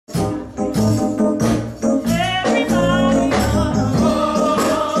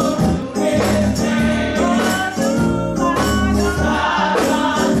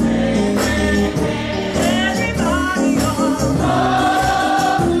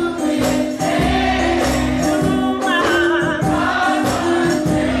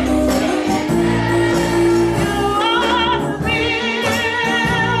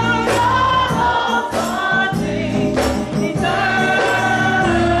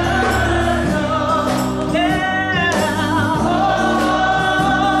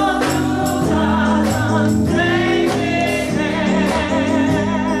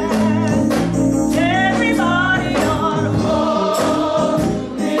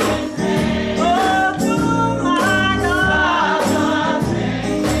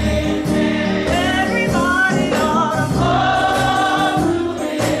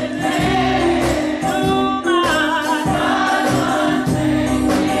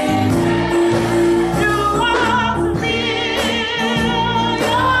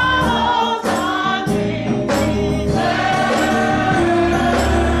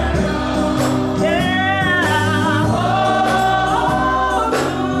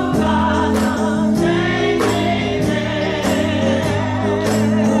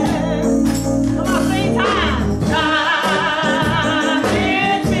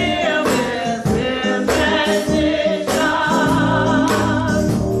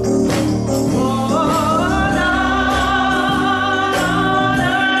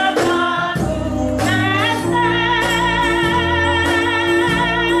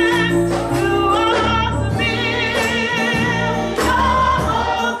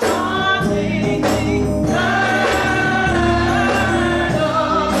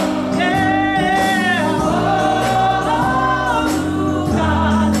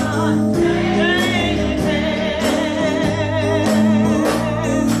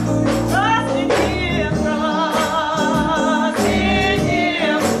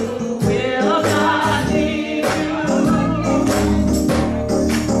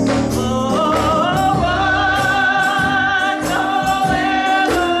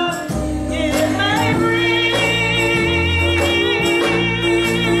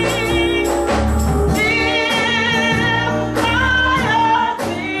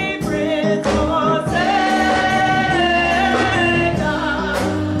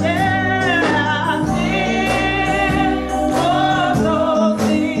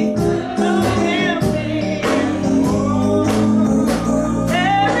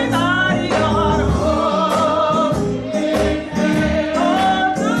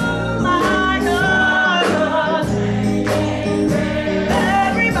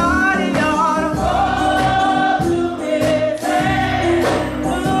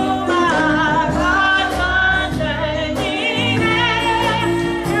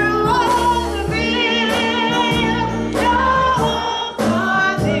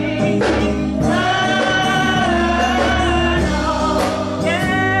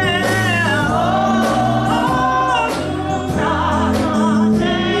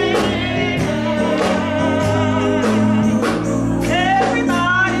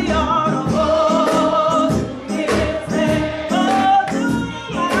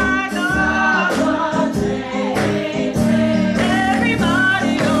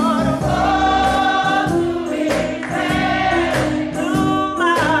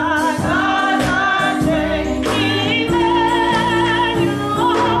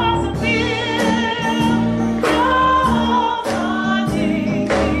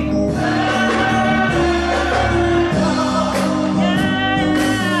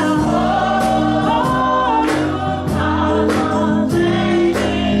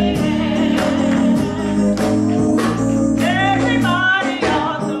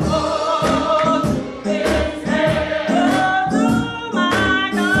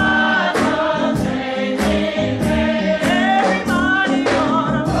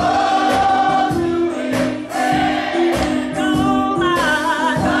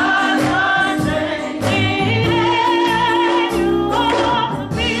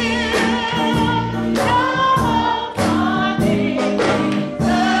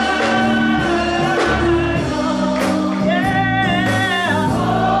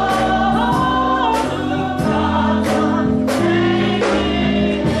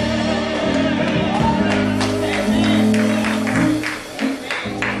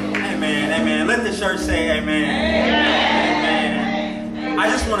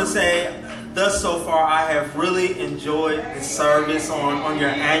just want to say, thus so far, I have really enjoyed the service on your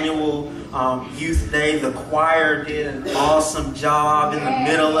annual Youth Day. The choir did an awesome job in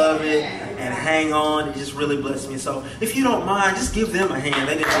the middle of it, and hang on, it just really blessed me. So if you don't mind, just give them a hand.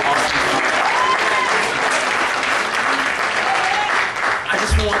 They did an awesome job. I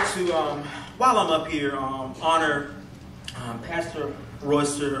just want to, while I'm up here, honor Pastor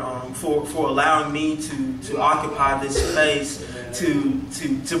Royster for allowing me to occupy this space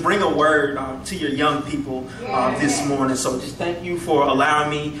to bring a word to your young people this morning. So just thank you for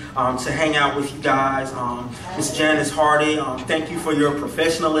allowing me to hang out with you guys. Ms. Janice Hardy, thank you for your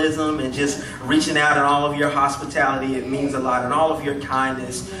professionalism and just reaching out and all of your hospitality. It means a lot, and all of your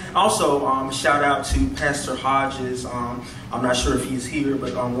kindness. Also, shout out to Pastor Hodges. I'm not sure if he's here,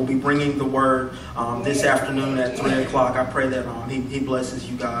 but we'll be bringing the word this afternoon at 3 o'clock. I pray that he blesses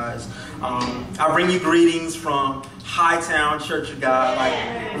you guys. I bring you greetings from Hightown Church of God,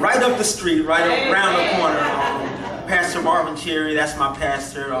 like right up the street, right around the corner. Pastor Marvin Cherry, that's my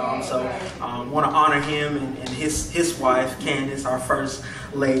pastor. So I want to honor him and his wife, Candace, our first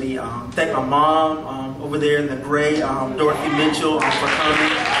lady. Thank my mom over there in the gray, Dorothy Mitchell, for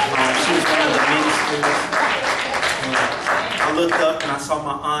coming. She was one of the ministers. I looked up and I saw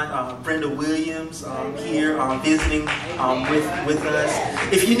my aunt Brenda Williams here visiting with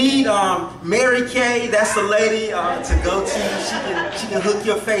us. If you need Mary Kay, that's the lady to go to. She can hook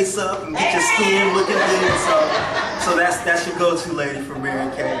your face up and get your skin looking good. So that's your go-to lady for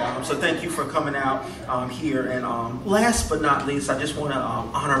Mary Kay. So thank you for coming out here. And last but not least, I just want to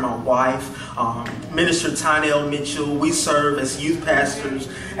honor my wife, Minister Tynell Mitchell. We serve as youth pastors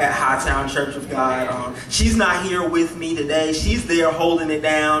at Hightown Church of God. She's not here with me today. She's there holding it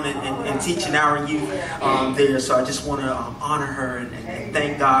down and teaching our youth there. So I just want to honor her and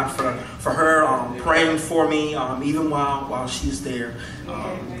thank God for her praying for me even while she's there.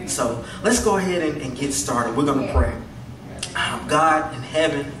 So let's go ahead and get started. We're going to pray. God in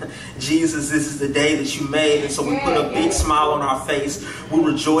heaven, Jesus, this is the day that you made, and so we put a big smile on our face. We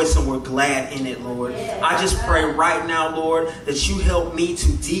rejoice and we're glad in it, Lord. I just pray right now, Lord, that you help me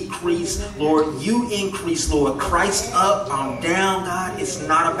to decrease, Lord. You increase, Lord. Christ up, I'm down, God. It's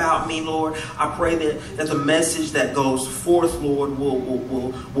not about me, Lord. I pray that the message that goes forth, Lord,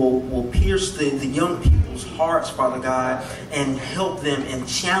 will pierce the young people's hearts, Father God, and help them and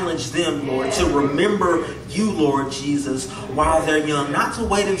challenge them, Lord, to remember you, Lord Jesus, while they're young. Not to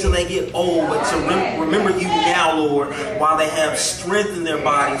wait until they get old, but to remember you now, Lord, while they have strength in their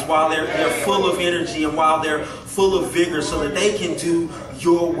bodies, while they're full of energy, and while they're full of vigor, so that they can do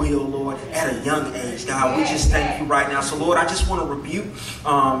your will, Lord, at a young age. God, we just thank you right now. So, Lord, I just want to rebuke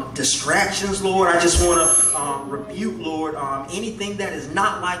distractions, Lord. I just want to rebuke, Lord, anything that is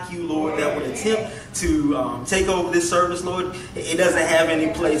not like you, Lord, that would attempt to take over this service, Lord. It doesn't have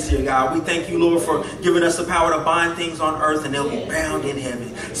any place here, God. We thank you, Lord, for giving us the power to bind things on earth and they'll be bound in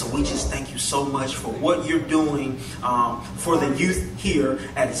heaven. So we just thank you so much for what you're doing for the youth here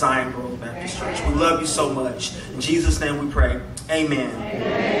at Zion Grove Baptist Church. We love you so much. In Jesus' name we pray. Amen.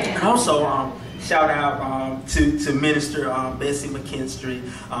 And also, shout out to Minister Bessie McKinstry,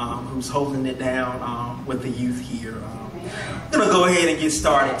 who's holding it down with the youth here. I'm going to go ahead and get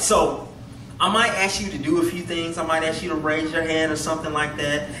started. So, I might ask you to do a few things. I might ask you to raise your hand or something like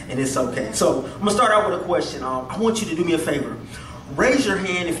that, and it's okay. So, I'm going to start out with a question. I want you to do me a favor. Raise your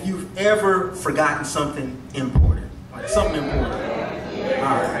hand if you've ever forgotten something important. Like something important.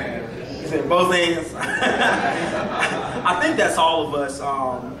 All right. Both hands. I think that's all of us.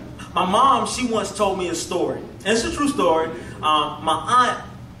 My mom, she once told me a story. And it's a true story. My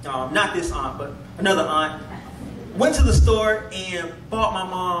aunt, not this aunt, but another aunt, went to the store and bought my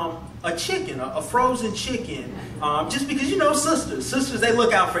mom a chicken, a frozen chicken. Just because, you know, sisters, they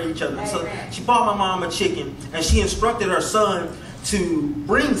look out for each other. So she bought my mom a chicken, and she instructed her son to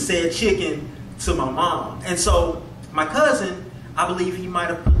bring said chicken to my mom. And so my cousin, I believe he might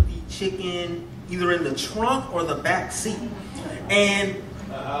have put the chicken either in the trunk or the back seat and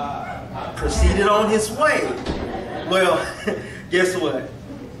proceeded on his way. Well, guess what?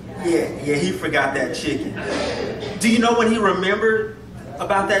 Yeah, he forgot that chicken. Do you know when he remembered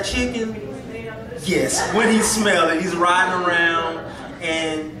about that chicken? Yes, when he smelled it. He's riding around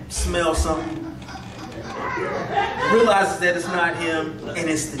and smells something, realizes that it's not him and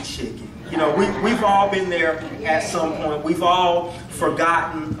it's the chicken. You know, we've all been there at some point. We've all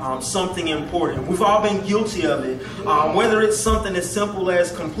forgotten something important. We've all been guilty of it. Whether it's something as simple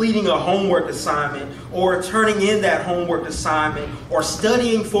as completing a homework assignment, or turning in that homework assignment, or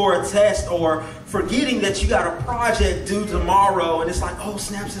studying for a test, or forgetting that you got a project due tomorrow and it's like, oh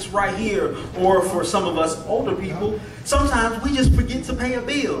snaps, it's right here. Or for some of us older people, sometimes we just forget to pay a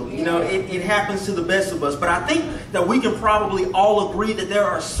bill. You know, it happens to the best of us. But I think that we can probably all agree that there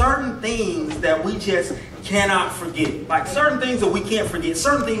are certain things that we just cannot forget. Like certain things that we can't forget,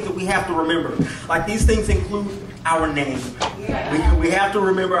 certain things that we have to remember. Like these things include our name. We have to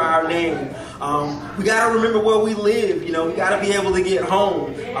remember our name. We got to remember where we live. You know, we got to be able to get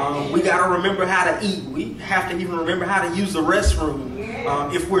home. We got to remember how to eat. We have to even remember how to use the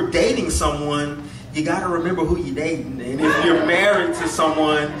restroom. If we're dating someone, you got to remember who you're dating. And if you're married to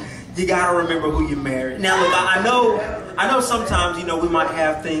someone, you got to remember who you're married. Now, look, I know sometimes, you know, we might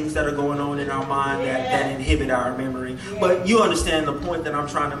have things that are going on in our mind that inhibit our memory. But you understand the point that I'm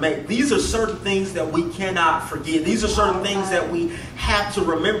trying to make. These are certain things that we cannot forget. These are certain things that we have to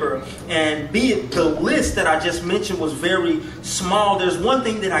remember. And be it the list that I just mentioned was very small, there's one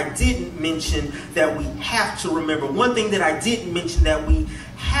thing that I didn't mention that we have to remember. One thing that I didn't mention that we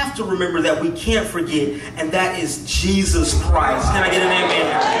have to remember, that we can't forget, and that is Jesus Christ. Can I get an amen?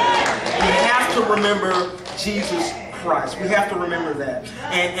 We have to remember Jesus Christ. We have to remember that.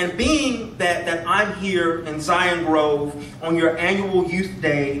 And being that I'm here in Zion Grove on your annual youth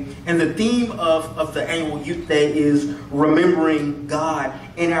day, and the theme of the annual youth day is remembering God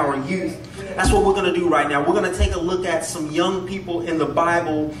in our youth, that's what we're going to do right now. We're going to take a look at some young people in the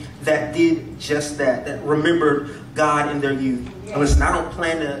Bible that did just that remembered God in their youth. And listen, I don't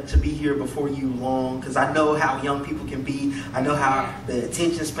plan to be here before you long, because I know how young people can be. I know how the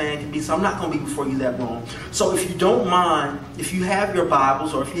attention span can be, so I'm not going to be before you that long. So if you don't mind, if you have your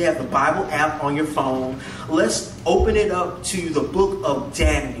Bibles, or if you have the Bible app on your phone, let's open it up to the book of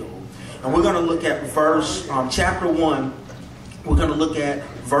Daniel. And we're going to look at chapter 1. We're going to look at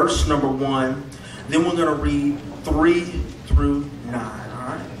verse number 1. Then we're going to read 3 through 9. All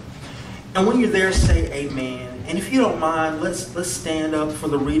right? And when you're there, say amen. And if you don't mind, let's stand up for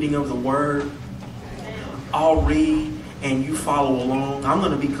the reading of the word. I'll read and you follow along. I'm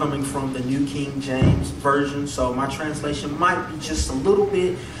going to be coming from the New King James Version, so my translation might be just a little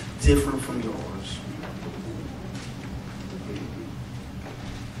bit different from yours.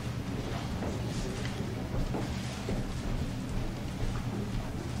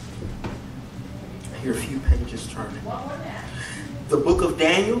 I hear a few pages turning. The book of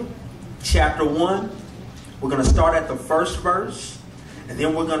Daniel, chapter 1. We're going to start at the first verse, and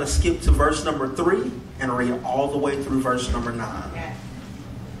then we're going to skip to verse number 3 and read all the way through verse number 9.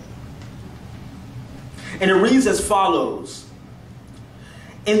 And it reads as follows.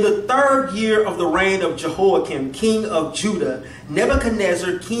 In the 3rd year of the reign of Jehoiakim, king of Judah,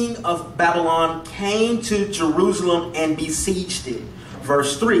 Nebuchadnezzar, king of Babylon, came to Jerusalem and besieged it.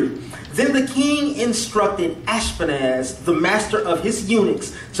 Verse 3. Then the king instructed Ashpenaz, the master of his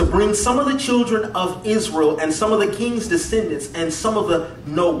eunuchs, to bring some of the children of Israel and some of the king's descendants and some of the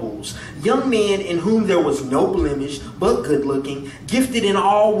nobles, young men in whom there was no blemish, but good looking, gifted in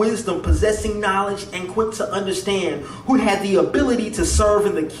all wisdom, possessing knowledge, and quick to understand, who had the ability to serve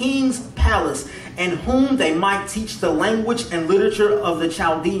in the king's palace, and whom they might teach the language and literature of the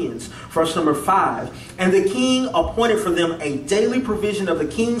Chaldeans. Verse number 5. And the king appointed for them a daily provision of the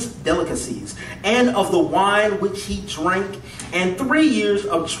king's delicacies and of the wine which he drank, and 3 years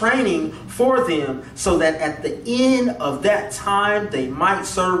of training for them, so that at the end of that time they might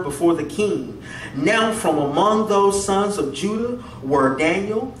serve before the king. Now from among those sons of Judah were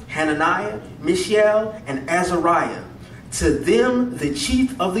Daniel, Hananiah, Mishael, and Azariah. To them the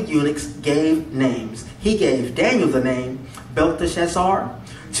chief of the eunuchs gave names. He gave Daniel the name Belteshazzar,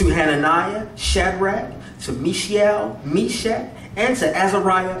 to Hananiah Shadrach, to Mishael Meshach, and to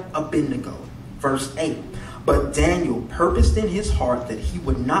Azariah Abednego. Verse 8. But Daniel purposed in his heart that he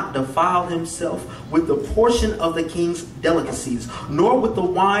would not defile himself with the portion of the king's delicacies, nor with the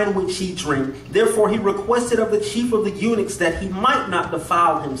wine which he drank. Therefore he requested of the chief of the eunuchs that he might not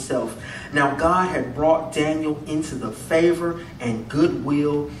defile himself. Now God had brought Daniel into the favor and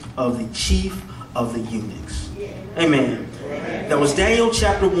goodwill of the chief of the eunuchs. Amen. That was Daniel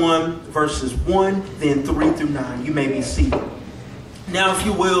chapter 1, verses 1, then 3 through 9. You may be seated. Now, if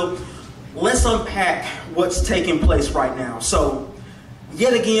you will, let's unpack what's taking place right now. So,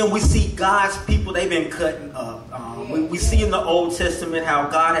 yet again, we see God's people, they've been cutting up. We see in the Old Testament how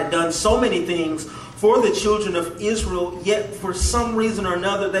God had done so many things for the children of Israel, yet for some reason or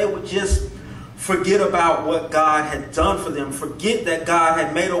another, they would just forget about what God had done for them. Forget that God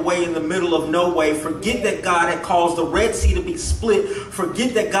had made a way in the middle of no way. Forget that God had caused the Red Sea to be split.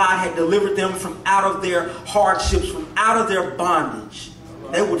 Forget that God had delivered them from out of their hardships, from out of their bondage.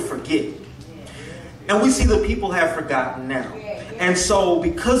 They would forget. And we see the people have forgotten now. And so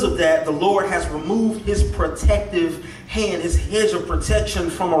because of that, the Lord has removed his protective hand, his hedge of protection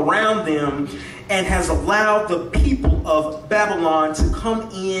from around them, and has allowed the people of Babylon to come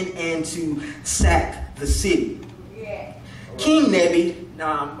in and to sack the city. Yeah. King Nebi,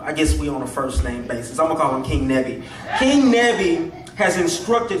 I guess we on a first name basis, I'm going to call him King Nebi. King Nebi has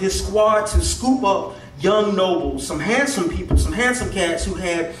instructed his squad to scoop up young nobles, some handsome people, some handsome cats who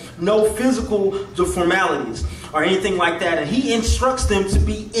had no physical deformities or anything like that. And he instructs them to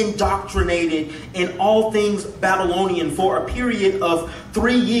be indoctrinated in all things Babylonian for a period of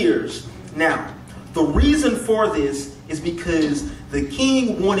 3 years. Now, the reason for this is because the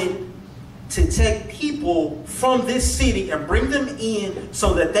king wanted to take people from this city and bring them in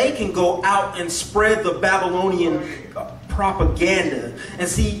so that they can go out and spread the Babylonian propaganda. And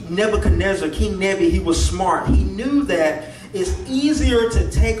see, Nebuchadnezzar, King Nebi, he was smart. He knew that it's easier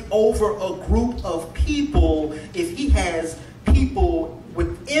to take over a group of people if he has people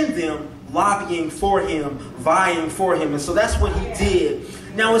within them lobbying for him, vying for him. And so that's what he did.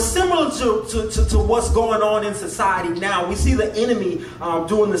 Now, it's similar to what's going on in society now. We see the enemy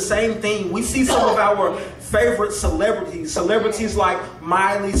doing the same thing. We see some of our favorite celebrities like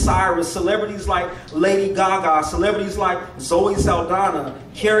Miley Cyrus, celebrities like Lady Gaga, celebrities like Zoe Saldana,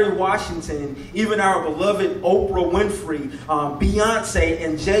 Kerry Washington, even our beloved Oprah Winfrey, Beyonce,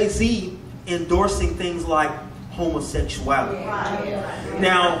 and Jay-Z endorsing things like homosexuality.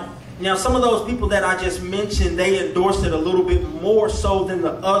 Now, some of those people that I just mentioned, they endorsed it a little bit more so than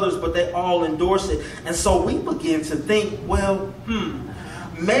the others, but they all endorse it. And so we begin to think, well,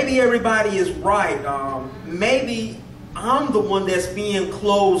 maybe everybody is right. Maybe I'm the one that's being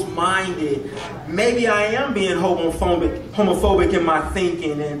closed-minded. Maybe I am being homophobic in my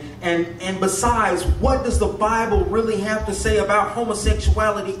thinking. And besides, what does the Bible really have to say about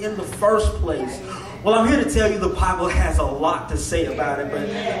homosexuality in the first place? Well, I'm here to tell you the Bible has a lot to say about it, but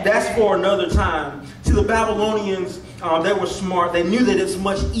that's for another time. See, the Babylonians, they were smart. They knew that it's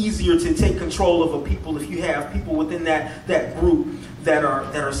much easier to take control of a people if you have people within that group that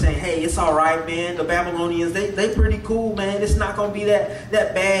are saying, hey, it's all right, man. The Babylonians, they pretty cool, man. It's not going to be that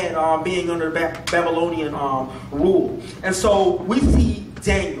bad being under Babylonian rule. And so we see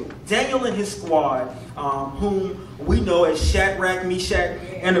Daniel and his squad, whom we know as Shadrach, Meshach,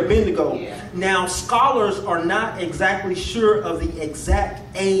 and Abednego. Yeah. Now, scholars are not exactly sure of the exact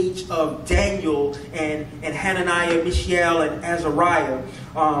age of Daniel and Hananiah, Mishael, and Azariah,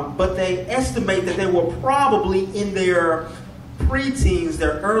 but they estimate that they were probably in their preteens,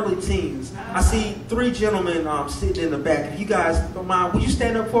 their early teens. I see 3 gentlemen sitting in the back. If you guys don't mind, will you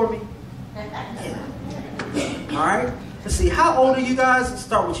stand up for me? Yeah. All right. Let's see. How old are you guys? Let's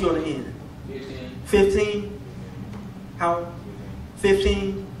start with you on the end. 15? How?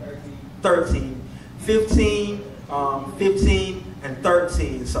 15? 13. 15, 15, and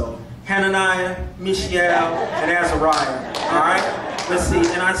 13. So Hananiah, Mishael, and Azariah. All right. Let's see.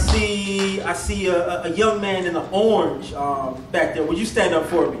 And I see a young man in the orange back there. Would you stand up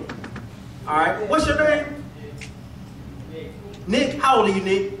for me? All right. What's your name? Nick. How old are you,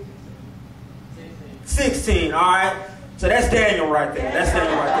 Nick? 16. All right. So that's Daniel right there. That's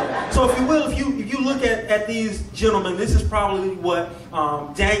Daniel right there. So if you will, if you look at these gentlemen, this is probably what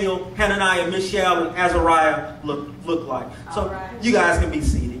Daniel, Hananiah, Mishael, and Azariah look like. So you guys can be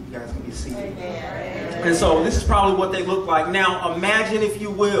seated. You guys can be seated. And so this is probably what they look like. Now imagine, if you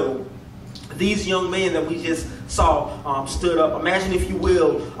will, these young men that we just saw stood up. Imagine, if you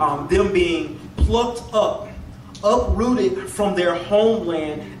will, them being plucked up, uprooted from their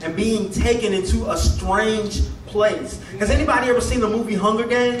homeland and being taken into a strange place. Has anybody ever seen the movie Hunger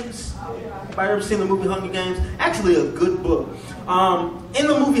Games? Anybody ever seen the movie Hunger Games? Actually, a good book. In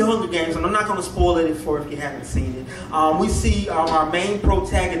the movie Hunger Games, and I'm not going to spoil it if you haven't seen it, we see our main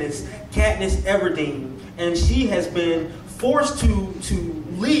protagonist, Katniss Everdeen, and she has been forced to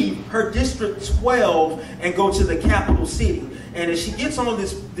leave her District 12 and go to the capital city. And as she gets on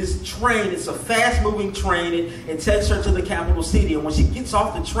this train, it's a fast-moving train, it takes her to the capital city. And when she gets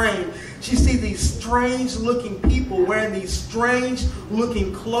off the train, she sees these strange-looking people wearing these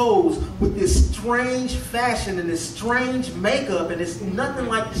strange-looking clothes with this strange fashion and this strange makeup, and it's nothing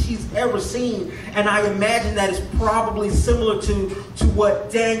like she's ever seen. And I imagine that is probably similar to what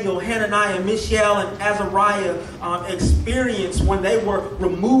Daniel, Hananiah, Mishael, and Azariah experienced when they were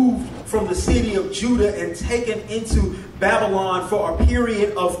removed from the city of Judah and taken into Babylon for a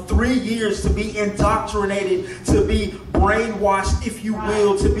period of 3 years to be indoctrinated, to be brainwashed, if you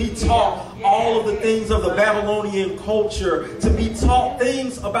will, to be taught all of the things of the Babylonian culture, to be taught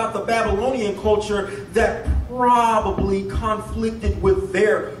things about the Babylonian culture that probably conflicted with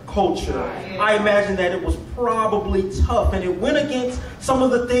their culture. I imagine that it was probably tough, and it went against some of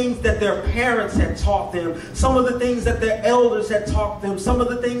the things that their parents had taught them, some of the things that their elders had taught them, some of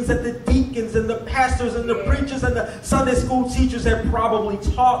the things that the deacons and the pastors and the preachers and the Sunday school teachers had probably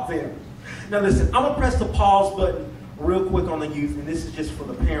taught them. Now listen, I'm going to press the pause button real quick on the youth, and this is just for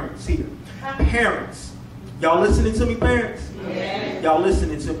the parents here. Parents, y'all listening to me, parents? Y'all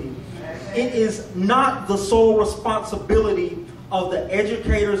listening to me? It is not the sole responsibility of the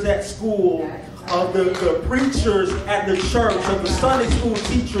educators at school, of the preachers at the church, of the Sunday school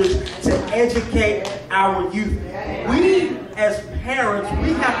teachers to educate our youth. We, as parents,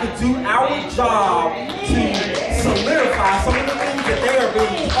 we have to do our job to solidify some of the things that they are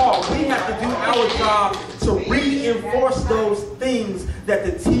being taught. We have to do our job to reinforce those things that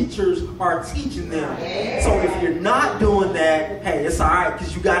the teachers are teaching them. So if you're not doing that, hey, it's all right,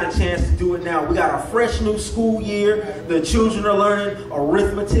 because you got a chance to do it now. We got a fresh new school year. The children are learning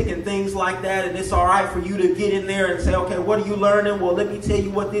arithmetic and things like that, and it's all right for you to get in there and say, okay, what are you learning? Well, let me tell you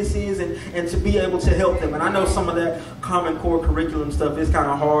what this is, and to be able to help them. And I know some of that Common Core curriculum stuff is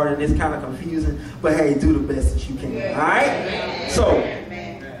kind of hard and it's kind of confusing, but hey, do the best that you can, all right? So,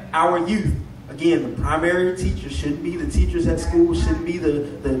 our youth, again, the primary teachers shouldn't be the teachers at school, shouldn't be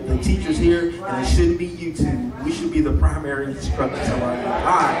the teachers here, and it shouldn't be you two. We should be the primary instructors of our youth. All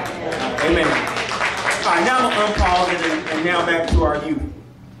right. Amen. All right, now I'm going to unpause and now back to our youth.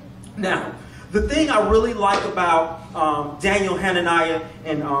 Now, the thing I really like about Daniel, Hananiah,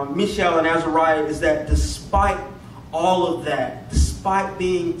 and Mishael and Azariah is that despite all of that, despite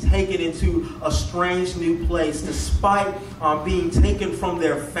being taken into a strange new place, despite being taken from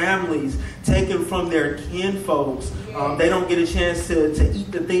their families, taken from their kinfolks, they don't get a chance to eat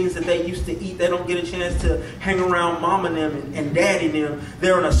the things that they used to eat. They don't get a chance to hang around mom and them and daddy and them.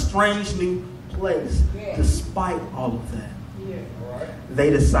 They're in a strange new place. Despite all of that, they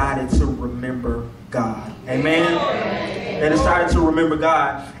decided to remember God. Amen? They decided to remember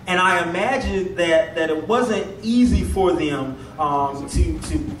God. And I imagine that it wasn't easy for them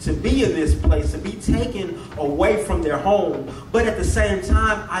to be in this place, to be taken away from their home. But at the same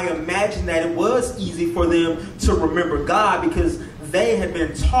time, I imagine that it was easy for them to remember God because they had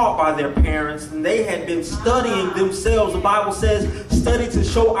been taught by their parents and they had been studying themselves. The Bible says, study to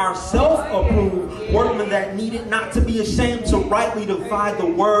show ourselves approved, workmen that needed not to be ashamed to rightly divide the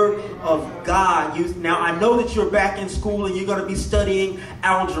word of God. Now, I know that you're back in school and you're going to be studying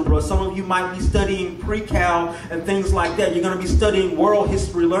algebra. Some of you might be studying pre-cal and things like that. You're going to be studying world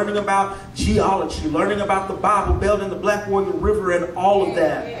history, learning about geology, learning about the Bible Belt and the Black Warrior River and all of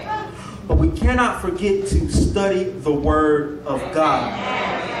that. But we cannot forget to study the Word of God.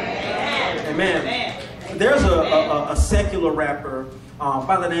 Amen. There's a secular rapper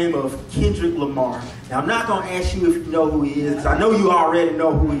by the name of Kendrick Lamar. Now, I'm not going to ask you if you know who he is, because I know you already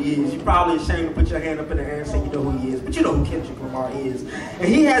know who he is. You're probably ashamed to put your hand up in the air and say you know who he is, but you know who Kendrick Lamar is. And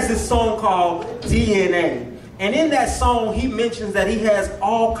he has this song called DNA. And in that song, he mentions that he has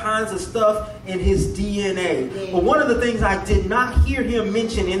all kinds of stuff in his DNA. But one of the things I did not hear him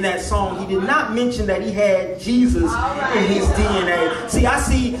mention in that song, he did not mention that he had Jesus in his DNA. See, I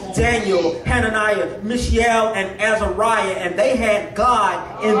see Daniel, Hananiah, Mishael, and Azariah, and they had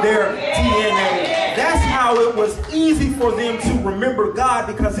God in their DNA. That's how it was easy for them to remember God,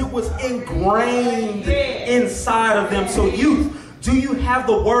 because it was ingrained inside of them. So youth, do you have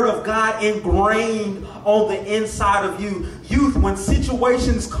the Word of God ingrained on the inside of you? Youth, when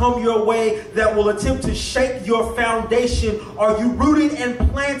situations come your way that will attempt to shake your foundation, are you rooted and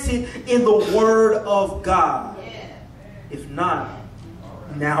planted in the Word of God? If not,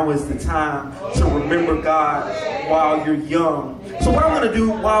 now is the time to remember God while you're young. So what I'm going to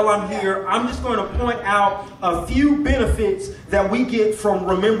do while I'm here, I'm just going to point out a few benefits that we get from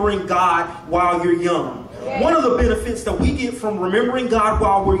remembering God while you're young. One of the benefits that we get from remembering God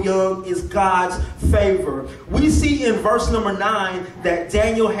while we're young is God's favor. We see in verse number 9 that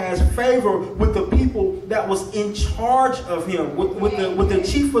Daniel has favor with the people that was in charge of him, with the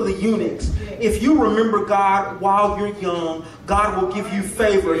chief of the eunuchs. If you remember God while you're young, God will give you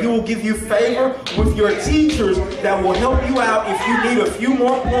favor. He will give you favor with your teachers that will help you out if you need a few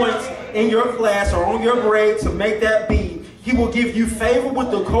more points in your class or on your grade to make that be. He will give you favor with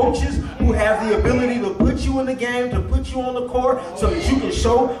the coaches who have the ability to put you in the game, to put you on the court so that you can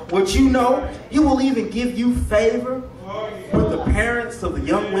show what you know. He will even give you favor with the parents of the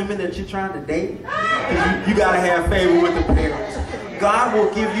young women that you're trying to date. You got to have favor with the parents. God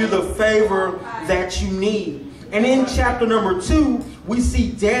will give you the favor that you need. And in chapter number 2, we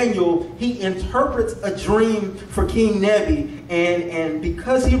see Daniel, he interprets a dream for King Nebi. And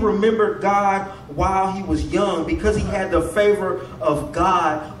because he remembered God while he was young, because he had the favor of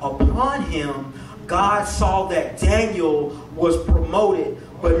God upon him, God saw that Daniel was promoted.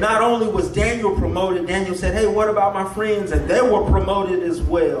 But not only was Daniel promoted, Daniel said, hey, what about my friends? And they were promoted as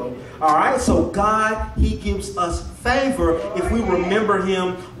well. All right, so God, he gives us favor if we remember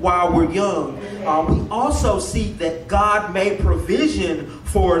him while we're young. We also see that God made provision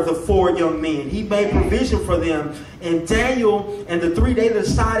for the 4 young men. He made provision for them. And Daniel and the 3, they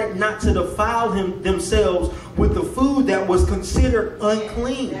decided not to defile themselves with the food that was considered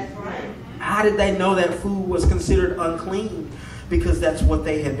unclean. That's right. How did they know that food was considered unclean? Because that's what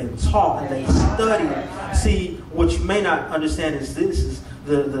they had been taught and they studied. See, what you may not understand is this is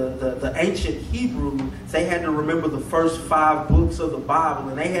the ancient Hebrew, they had to remember the first 5 books of the Bible,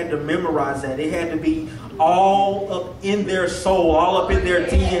 and they had to memorize that. It had to be all up in their soul, all up in their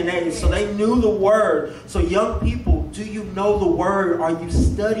DNA. So they knew the word. So young people, do you know the word? Are you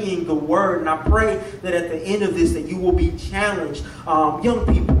studying the word? And I pray that at the end of this that you will be challenged. Young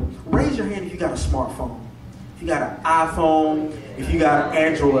people, raise your hand if you got a smartphone. If you got an iPhone, if you got an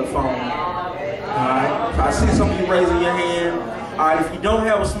Android phone. All right. So I see some of you raising your hand. All right. If you don't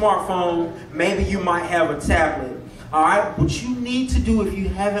have a smartphone, maybe you might have a tablet. All right. What you need to do, if you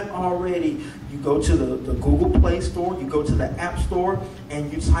haven't already, you go to the Google Play Store, you go to the App Store,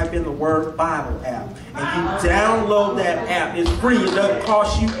 and you type in the word Bible app. And you download that app. It's free. It doesn't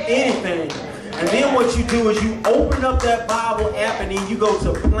cost you anything. And then what you do is you open up that Bible app, and then you go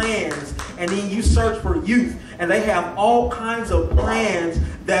to plans, and then you search for youth. And they have all kinds of plans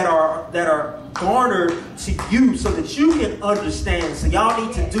that are garnered to you so that you can understand. So y'all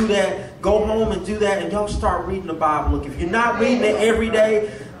need to do that. Go home and do that, and y'all start reading the Bible. Look, if you're not reading it every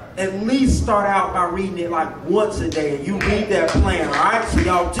day, at least start out by reading it like once a day, and you read that plan, all right? So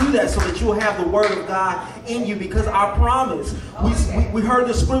y'all do that so that you'll have the word of God in you, because I promise, we heard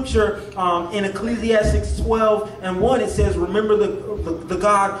the scripture in Ecclesiastes 12:1. It says, remember the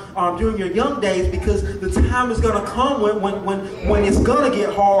God during your young days, because the time is going to come when it's going to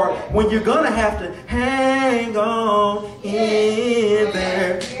get hard, when you're going to have to hang on in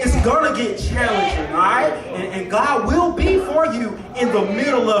there. It's going to get challenging, all right? And God will be for you in the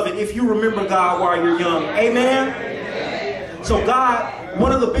middle of it if you remember God while you're young. Amen? So God,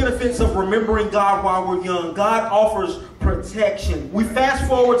 one of the benefits of remembering God while we're young, God offers protection. We fast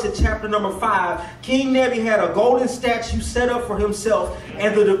forward to chapter number 5. King Nebi had a golden statue set up for himself,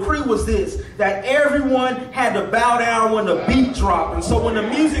 and the decree was this, that everyone had to bow down when the beat dropped. And so when the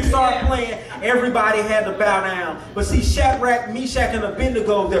music started playing, everybody had to bow down. But see, Shadrach, Meshach, and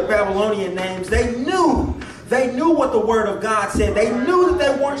Abednego, their Babylonian names, they knew what the word of God said. They knew that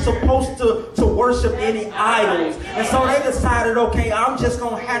they weren't supposed to worship any idols. And so they decided, okay, I'm just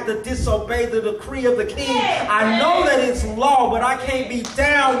going to have to disobey the decree of the king. I know that it's law, but I can't be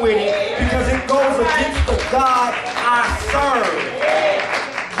down with it because it goes against the God I serve.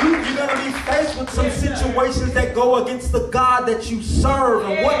 You're going to be faced with some situations that go against the God that you serve.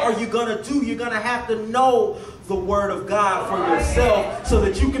 And what are you going to do? You're going to have to know the word of God for yourself so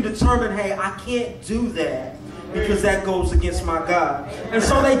that you can determine, hey, I can't do that because that goes against my God. And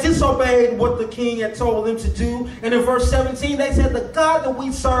so they disobeyed what the king had told them to do. And in verse 17, they said, the God that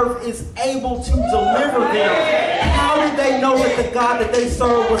we serve is able to deliver them. How did they know that the God that they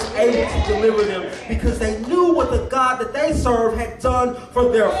serve was able to deliver them? Because they knew what the God that they serve had done for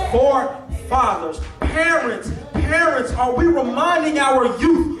their forefathers. Parents, are we reminding our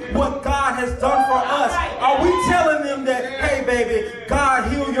youth what God has done for us? Are we telling them that, hey, baby,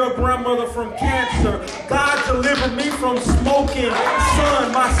 God healed your grandmother from cancer. God delivered me from smoking.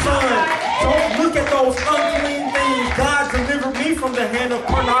 My son, don't look at those unclean things. God delivered me from the hand of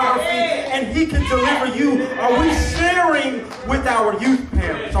pornography, and he can deliver you. Are we sharing with our youth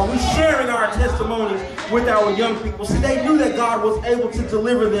parents? Are we sharing our testimonies with our young people? See, they knew that God was able to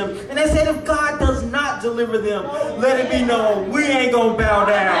deliver them. And they said, if God does not deliver them, let it be known, we ain't going to bow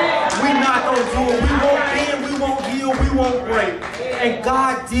down. We're not going to do it. We won't bend, we won't yield, we won't break. And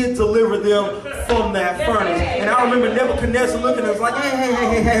God did deliver them from that furnace. And I remember Nebuchadnezzar looking at us like,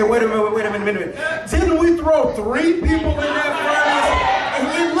 hey, wait a minute. Didn't we throw 3 people in that furnace? And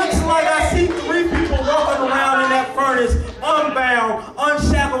it looks like I see 3 people walking around in that furnace, unbound,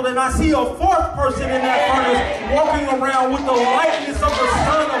 unshackled, and I see a 4th person in that furnace walking around with the likeness of the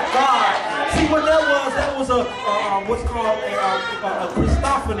Son of God. See what that was? That was was what's called a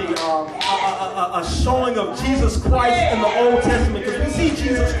Christophany, a showing of Jesus Christ in the Old Testament. Because we see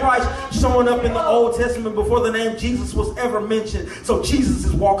Jesus Christ showing up in the Old Testament before the name Jesus was ever mentioned. So Jesus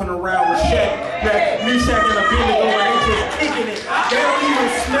is walking around with Shadrach, Meshach, and Abednego, and they just kicking it. They don't even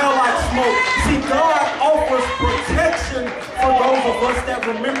smell like smoke. See, God offers protection for those of us that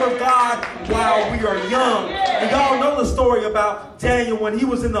remember God while we are young. And y'all know the story about Daniel when he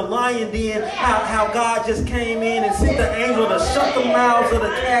was in the lion den, how God just came in and sent the angel to shut the mouths of the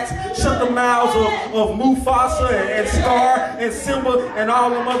cats, shut the mouths of Mufasa and Scar and Simba and all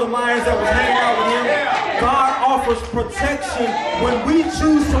them other lions that was hanging out with him. God offers protection when we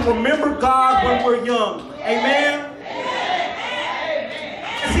choose to remember God when we're young. Amen?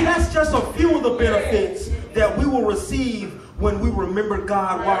 And see, that's just a few of the benefits that we will receive when we remember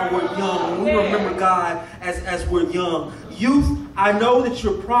God while we're young, when we remember God as we're young. Youth, I know that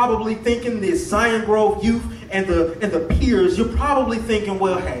you're probably thinking, this Zion Grove youth and the peers, you're probably thinking,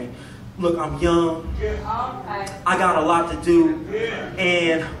 well, hey, look, I'm young. I got a lot to do.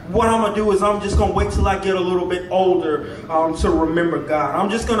 And what I'm going to do is I'm just going to wait till I get a little bit older to remember God.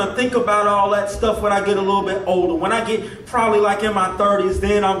 I'm just going to think about all that stuff when I get a little bit older. When I get probably like in my 30s,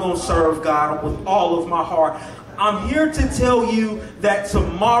 then I'm going to serve God with all of my heart. I'm here to tell you that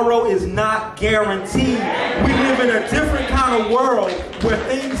tomorrow is not guaranteed. We live in a different kind of world where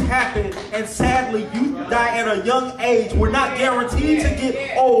things happen, and sadly, you die at a young age. We're not guaranteed to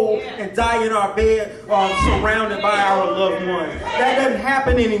get old and die in our bed surrounded by our loved ones. That doesn't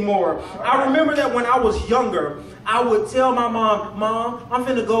happen anymore. I remember that when I was younger, I would tell my Mom, I'm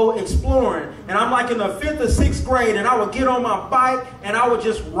finna go exploring. And I'm like in the 5th or 6th grade, and I would get on my bike and I would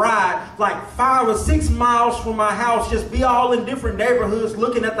just ride like 5 or 6 miles from my house, just be all in different neighborhoods,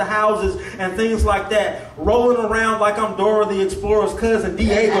 looking at the houses and things like that, rolling around like I'm Dora the Explorer's cousin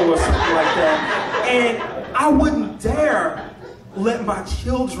Diego or something like that. And I wouldn't dare let my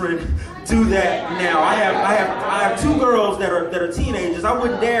children do that now. I have 2 girls that are teenagers. I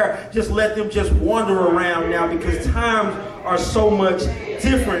wouldn't dare just let them just wander around now, because times are so much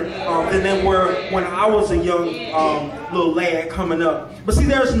different than they were when I was a young little lad coming up. But see,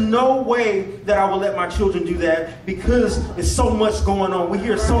 there's no way that I will let my children do that, because there's so much going on. We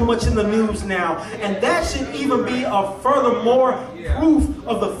hear so much in the news now, and that should even be a furthermore proof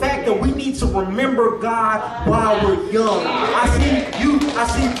of the fact that we need to remember God while we're young. I see youth, I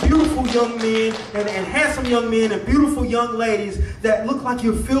see beautiful young men and handsome young men and beautiful young ladies that look like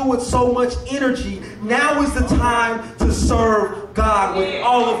you're filled with so much energy. Now is the time to serve God with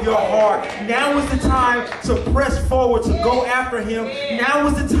all of your heart. Now is the time to press forward, to go after Him. Now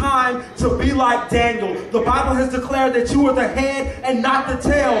is the time to be like Daniel. The Bible has declared that you are the head and not the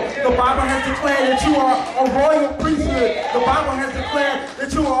tail. The Bible has declared that you are a royal priesthood. The Bible has declared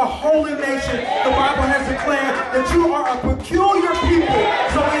that you are a holy nation. The Bible has declared that you are a peculiar people.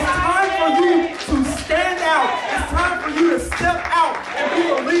 So it's time for you to stand out. It's time for you to step out and be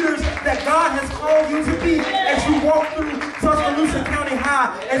the leaders that God has called you to be as you walk through Tuscaloosa County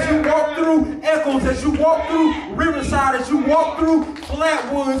High, as you walk through Echoes, as you walk through Riverside, as you walk through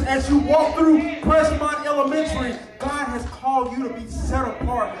Flatwoods, as you walk through Crestmont Elementary. God has called you to be set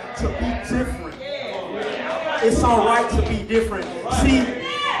apart, to be different. It's all right to be different.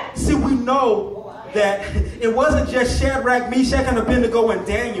 See, we know that it wasn't just Shadrach, Meshach, and Abednego and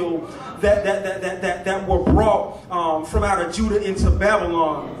Daniel that were brought from out of Judah into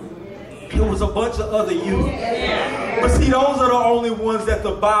Babylon. It was a bunch of other youth. But see, those are the only ones that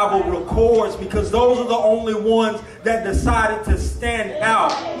the Bible records, because those are the only ones that decided to stand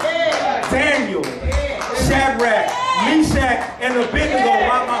out. Daniel, Shadrach, Meshach, and Abednego,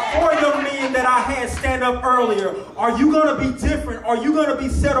 my 4 young men that I had stand up earlier. Are you going to be different? Are you going to be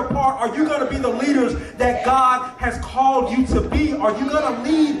set apart? Are you going to be the leaders that God has called you to be? Are you going to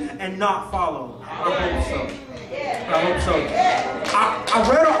lead and not follow? I hope so. I hope so. I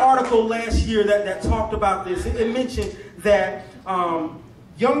read an article last year that talked about this. It mentioned that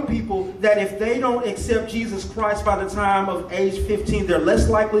young people, that if they don't accept Jesus Christ by the time of age 15, they're less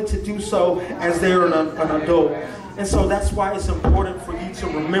likely to do so as they're an adult. And so that's why it's important for you to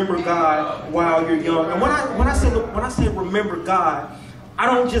remember God while you're young. And when I say remember God, I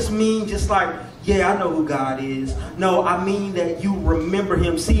don't just mean just like, yeah, I know who God is. No, I mean that you remember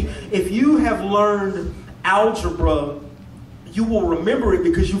Him. See, if you have learned algebra you will remember it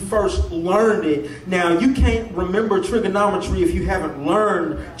because you first learned it. Now, you can't remember trigonometry if you haven't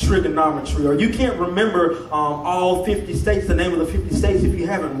learned trigonometry, or you can't remember all 50 states, the name of the 50 states, if you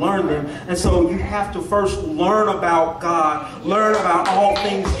haven't learned them. And so you have to first learn about God, learn about all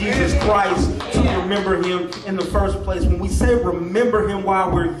things Jesus Christ to remember him in the first place. When we say remember him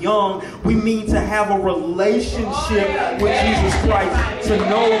while we're young, we mean to have a relationship with Jesus Christ, to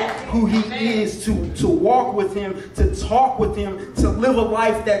know who he is, to walk with him, to talk with him, to live a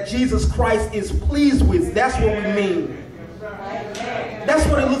life that Jesus Christ is pleased with. That's what we mean. That's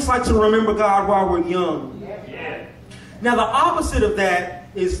what it looks like to remember God while we're young. Now, the opposite of that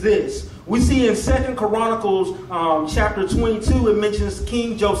is this. We see in 2 Chronicles chapter 22, it mentions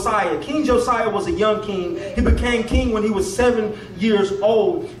King Josiah. King Josiah was a young king. He became king when he was 7 years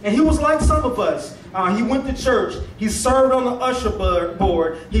old. And he was like some of us. He went to church. He served on the usher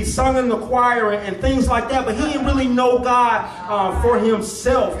board. He sung in the choir and things like that. But he didn't really know God for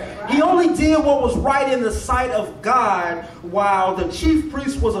himself. He only did what was right in the sight of God while the chief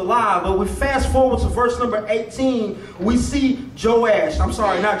priest was alive. But we fast forward to verse number 18. We see Joash. I'm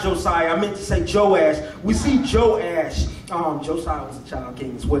sorry, not Josiah. I meant to say Joash. We see Joash. Josiah was a child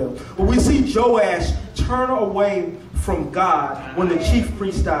king as well. But we see Joash turn away from God when the chief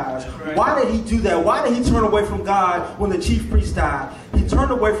priest dies. Why did he do that? Why did he turn away from God when the chief priest died? He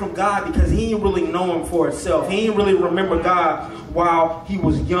turned away from God because he didn't really know him for himself. He didn't really remember God while he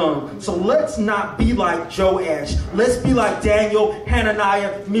was young. So let's not be like Joash. Let's be like Daniel,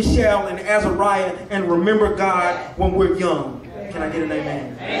 Hananiah, Mishael, and Azariah and remember God when we're young. Can I get an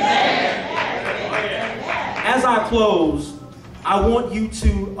amen? As I close, I want you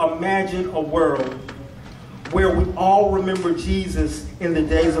to imagine a world where we all remember Jesus in the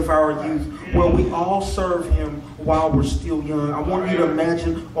days of our youth, where we all serve him while we're still young. I want you to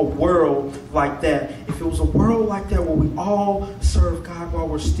imagine a world like that. If it was a world like that where we all serve God while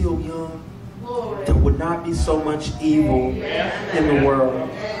we're still young, there would not be so much evil in the world.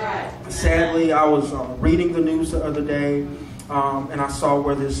 Sadly, I was reading the news the other day, and I saw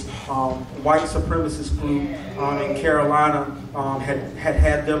where this white supremacist group in Carolina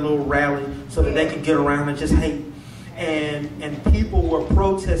had their little rally so that they could get around and just hate. And people were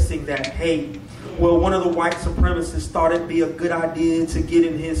protesting that hate. Well, one of the white supremacists thought it'd be a good idea to get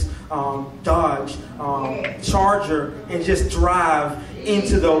in his Dodge Charger and just drive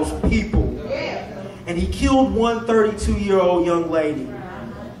into those people. And he killed one 32-year-old young lady.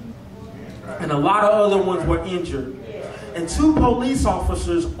 And a lot of other ones were injured. And 2 police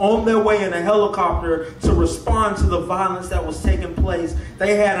officers on their way in a helicopter to respond to the violence that was taking place,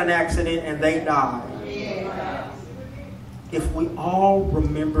 they had an accident and they died. If we all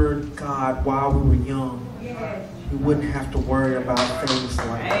remembered God while we were young, we wouldn't have to worry about things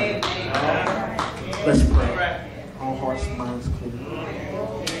like that. Let's pray. All hearts and minds clear.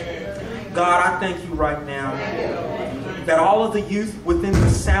 God, I thank you right now that all of the youth within the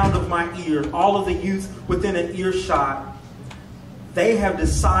sound of my ear, all of the youth within an earshot, they have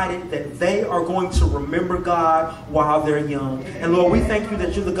decided that they are going to remember God while they're young. And Lord, we thank you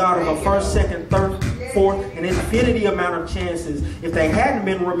that you're the God of a first, second, third, fourth, an infinity amount of chances. If they hadn't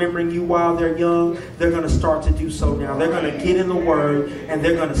been remembering you while they're young, they're going to start to do so now. They're going to get in the Word, and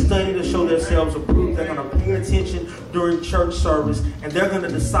they're going to study to show themselves approved. They're going to pay attention during church service, and they're going to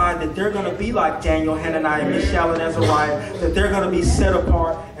decide that they're going to be like Daniel, Hananiah, Mishael, and Azariah, that they're going to be set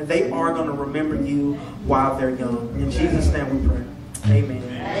apart, and they are going to remember you while they're young. In Jesus' name we pray. Amen.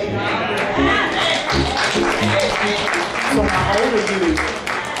 So my older youth,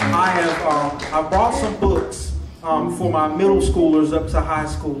 I brought some books for my middle schoolers up to high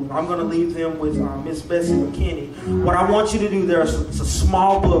school. I'm going to leave them with Miss Bessie McKinney. What I want you to do, it's a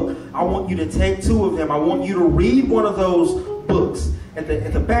small book. I want you to take 2 of them. I want you to read one of those books. At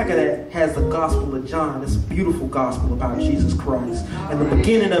the back of that has the Gospel of John. It's a beautiful gospel about Jesus Christ. And the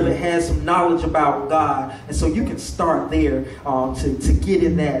beginning of it has some knowledge about God. And so you can start there to get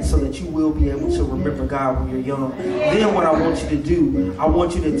in that so that you will be able to remember God when you're young. Then what I want you to do, I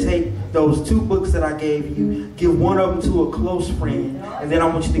want you to take those 2 books that I gave you, give one of them to a close friend, and then I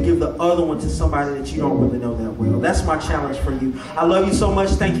want you to give the other one to somebody that you don't really know that well. That's my challenge for you. I love you so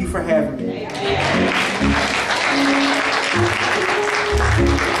much. Thank you for having me.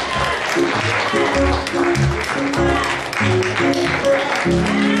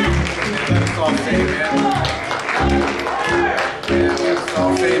 Let us all say amen. Yeah, let us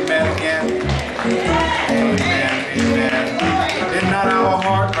all say amen again. Amen, amen. Did not our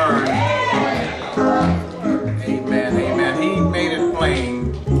heart burn? Amen, amen. He made it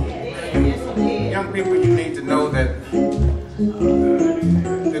plain. Young people, you need to know that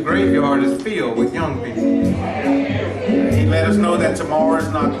the graveyard is filled with young people. He let Tomorrow is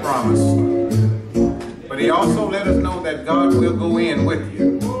not promised. But he also let us know that God will go in with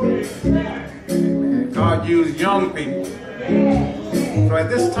you. God used young people. So at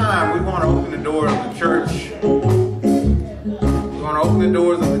this time, we want to open the doors of the church. We want to open the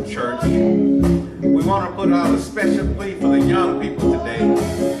doors of the church. We want to put out a special plea for the young people today.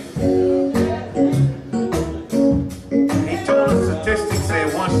 He told us statistics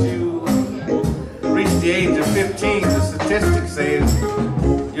say once you reach the age of 15, the statistics say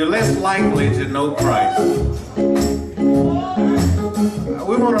you're less likely to know Christ.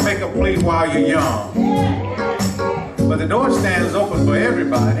 We want to make a plea while you're young. But the door stands open for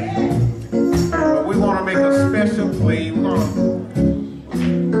everybody. But we want to make a special plea. We're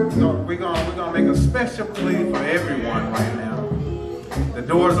gonna make a special plea for everyone right now. The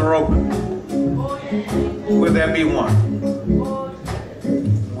doors are open. Will there be one?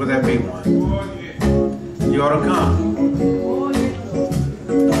 Will there be one? You ought to come.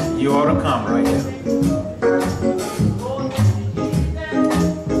 You ought to come right now.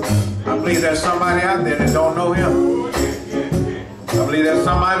 I believe there's somebody out there that don't know him. I believe there's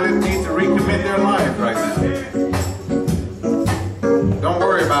somebody that needs to recommit their life right now. Don't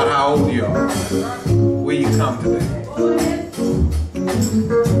worry about how old you are. Will you come today?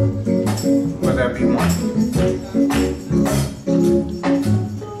 Will there be one?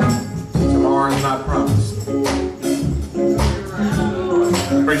 Tomorrow is not promised.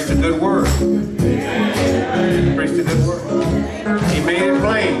 Preach the good word. Preach the good word. He made it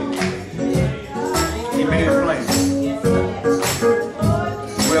plain. He made it plain.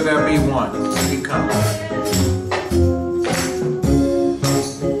 Will there be one? He comes.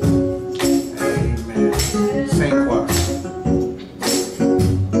 Amen. Sing choir.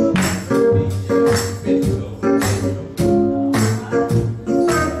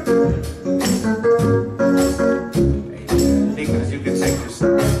 Amen. Deacons, you can take your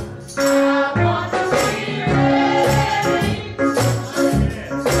seat.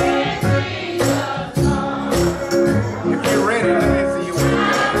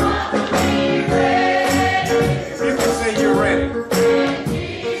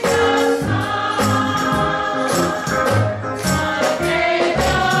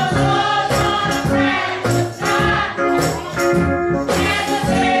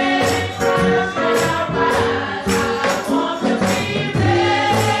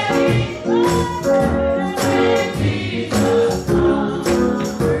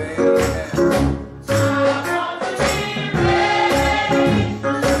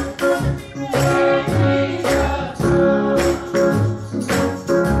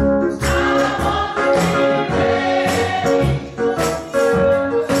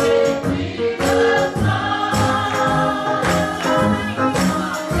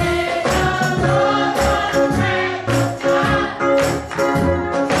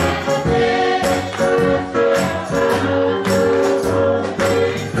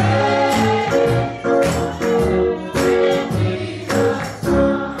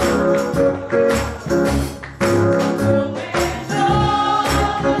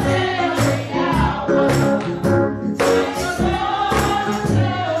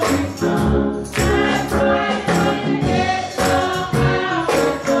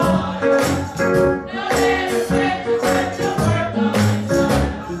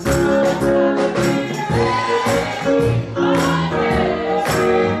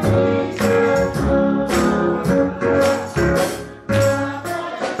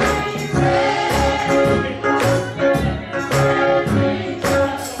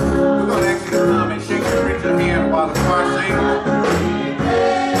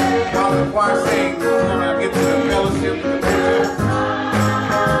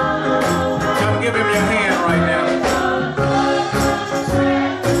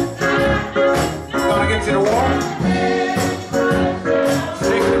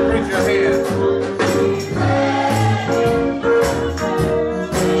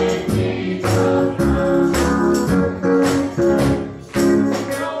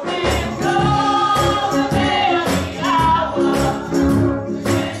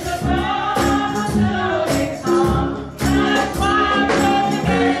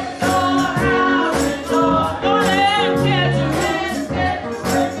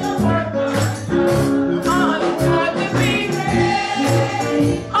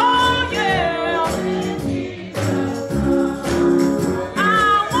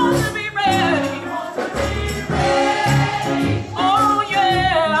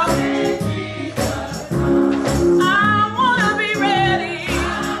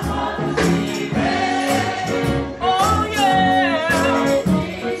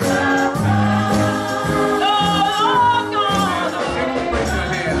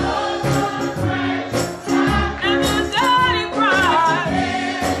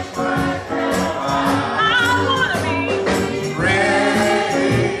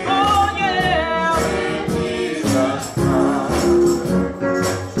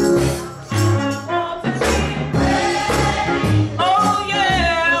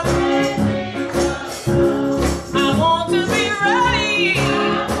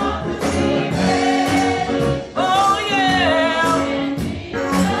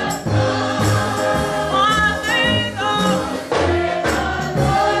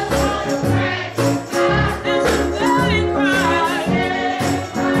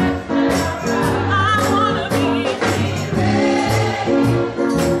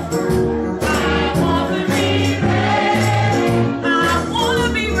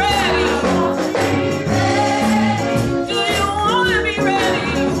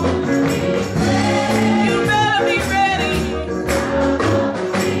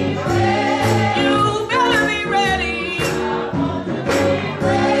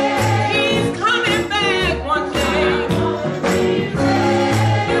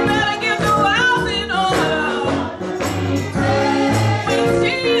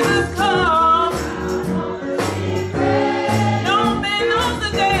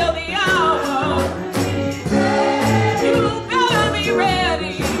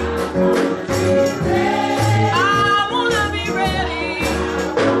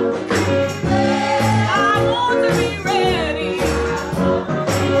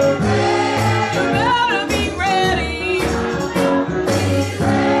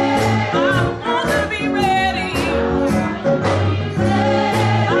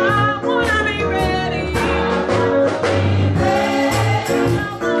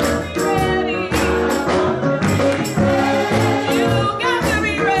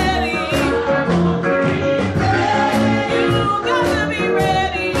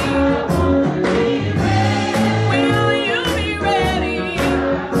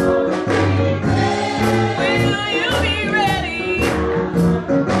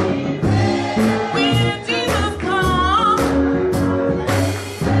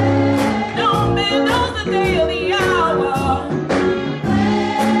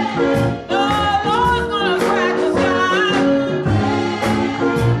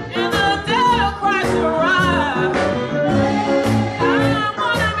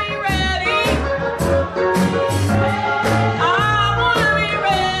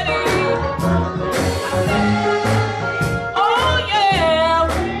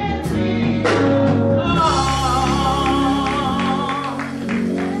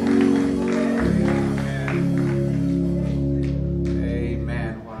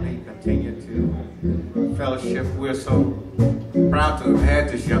 continue to fellowship. We're so proud to have had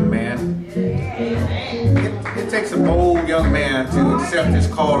this young man. It takes a bold young man to accept his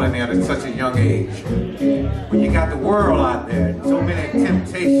calling at such a young age. When you got the world out there, so many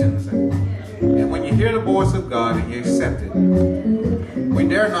temptations, and when you hear the voice of God and you accept it, we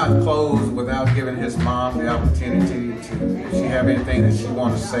dare not close without giving his mom the opportunity to, if she have anything that she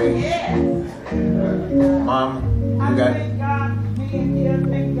wants to say. Mom, you got it. Thank God for being here.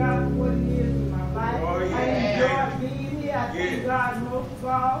 Thank God for what he is in my life. I enjoy being here. I thank God most of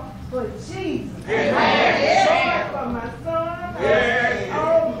all for Jesus. I thank God for my son.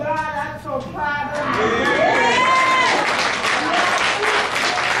 Oh God, I'm so proud of him.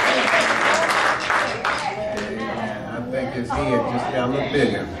 I think his head just got a little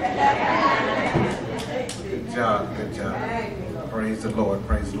bigger. Good job, good job. Praise the Lord,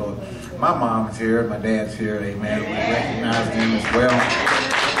 praise the Lord. My mom's here, my dad's here, amen. We recognize them as well.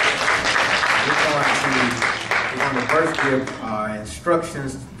 We're going to first give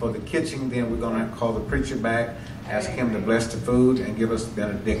instructions for the kitchen, then we're going to call the preacher back, ask him to bless the food and give us the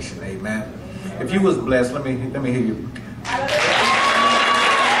benediction, amen. If you was blessed, let me hear you.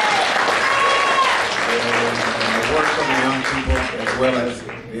 Young people as well as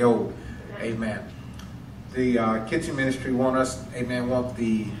the old, amen. The kitchen ministry want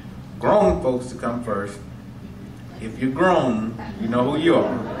the grown folks to come first. If you're grown, you know who you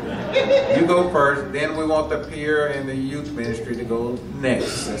are. You go first, then we want the peer and the youth ministry to go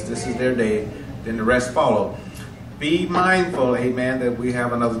next, since this is their day, then the rest follow. Be mindful, amen, that we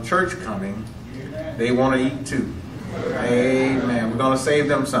have another church coming. They want to eat too. Amen. We're going to save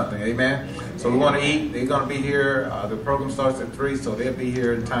them something, amen. So we want to eat. They're going to be here. The program starts at 3, so they'll be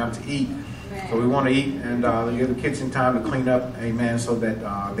here in time to eat. So we want to eat and give the kitchen time to clean up, amen, so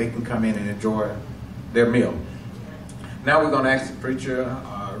that they can come in and enjoy their meal. Now we're going to ask the preacher,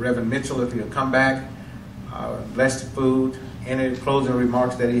 Reverend Mitchell, if he'll come back, bless the food, any closing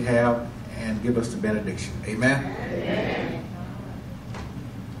remarks that he have, and give us the benediction. Amen? Amen.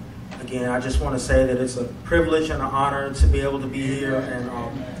 Again, I just want to say that it's a privilege and an honor to be able to be here and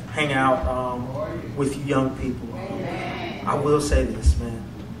hang out with you young people. I will say this, man.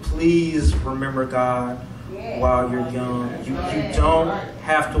 Please remember God while you're young. You don't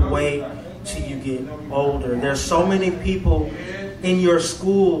have to wait till you get older. There's so many people in your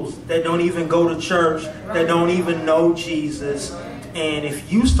schools that don't even go to church, that don't even know Jesus. And if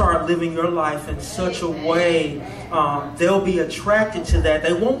you start living your life in such a way, they'll be attracted to that.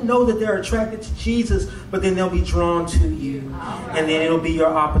 They won't know that they're attracted to Jesus, but then they'll be drawn to you. And then it'll be your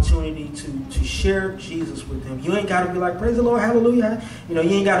opportunity to share Jesus with them. You ain't got to be like, praise the Lord, hallelujah. You know,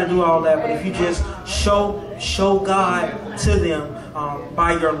 you ain't got to do all that. But if you just show God to them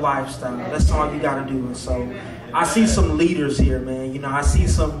by your lifestyle, that's all you got to do. And so I see some leaders here, man. You know, I see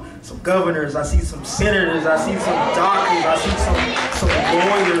some governors, I see some senators, I see some doctors, I see some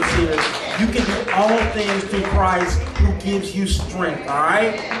lawyers here. You can do all things through Christ who gives you strength, all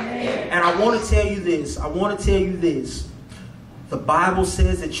right? And I want to tell you this. The Bible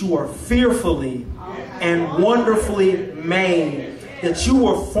says that you are fearfully and wonderfully made, that you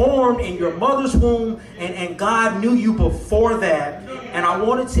were formed in your mother's womb, and God knew you before that. And I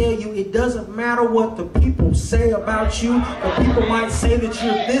want to tell you, it doesn't matter what the people say about you. The people might say that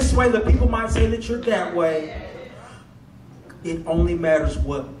you're this way. The people might say that you're that way. It only matters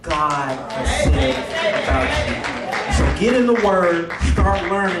what God has said about you. So get in the Word. Start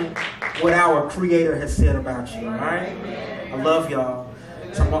learning what our Creator has said about you. All right? I love y'all.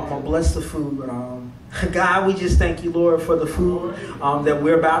 So I'm going to bless the food. God, we just thank you, Lord, for the food that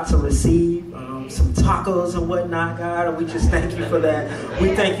we're about to receive. Some tacos and whatnot, God, and we just thank you for that.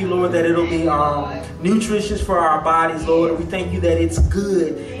 We thank you, Lord, that it'll be nutritious for our bodies, Lord. We thank you that it's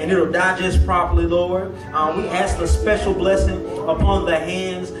good and it'll digest properly, Lord. We ask a special blessing upon the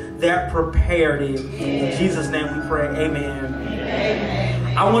hands that prepared it. In Jesus' name we pray, amen.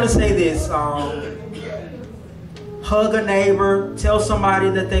 Amen. I want to say this. Hug a neighbor, tell somebody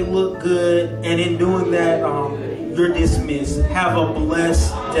that they look good, and in doing that, you're dismissed. Have a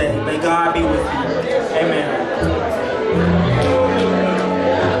blessed day. May God be with you. Amen.